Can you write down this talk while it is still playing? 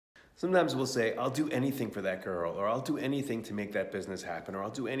Sometimes we'll say, I'll do anything for that girl, or I'll do anything to make that business happen, or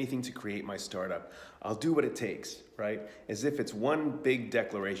I'll do anything to create my startup. I'll do what it takes, right? As if it's one big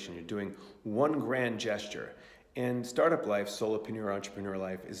declaration. You're doing one grand gesture. And startup life, solopreneur, entrepreneur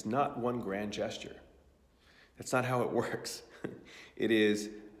life is not one grand gesture. That's not how it works. It is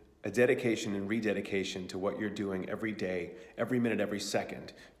a dedication and rededication to what you're doing every day, every minute, every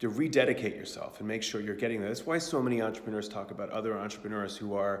second, to rededicate yourself and make sure you're getting there. That's why so many entrepreneurs talk about other entrepreneurs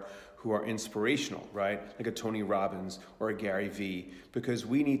who are inspirational, right? Like a Tony Robbins or a Gary Vee, because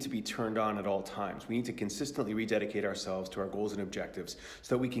we need to be turned on at all times. We need to consistently rededicate ourselves to our goals and objectives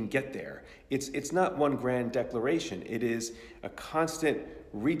so that we can get there. It's not one grand declaration. It is a constant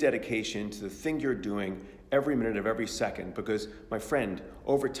rededication to the thing you're doing every minute of every second, because my friend,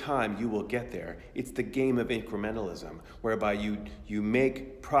 over time you will get there. It's the game of incrementalism, whereby you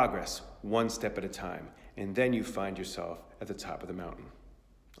make progress one step at a time, and then you find yourself at the top of the mountain.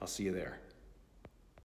 I'll see you there.